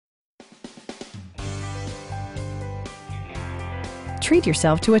treat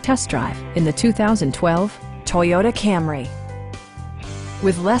yourself to a test drive in the 2012 Toyota Camry.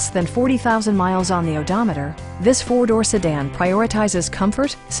 With less than 40,000 miles on the odometer, this four-door sedan prioritizes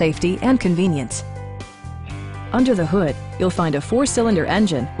comfort, safety, and convenience. Under the hood, you'll find a four-cylinder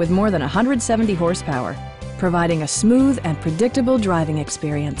engine with more than 170 horsepower, providing a smooth and predictable driving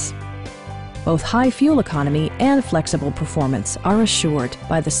experience. Both high fuel economy and flexible performance are assured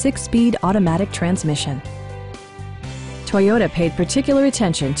by the 6-speed automatic transmission. Toyota paid particular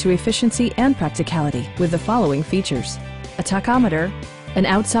attention to efficiency and practicality with the following features: a tachometer, an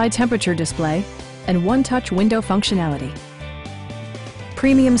outside temperature display, and one-touch window functionality.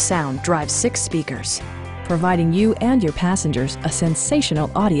 Premium sound drives 6 speakers, providing you and your passengers a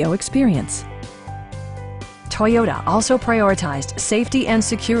sensational audio experience. Toyota also prioritized safety and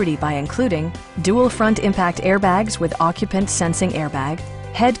security by including dual front impact airbags with occupant sensing airbag,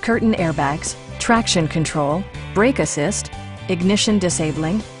 head curtain airbags, traction control, brake assist, ignition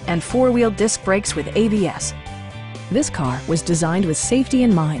disabling, and 4-wheel disc brakes with ABS. This car was designed with safety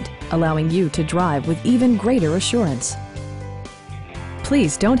in mind, allowing you to drive with even greater assurance.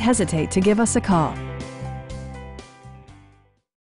 Please don't hesitate to give us a call.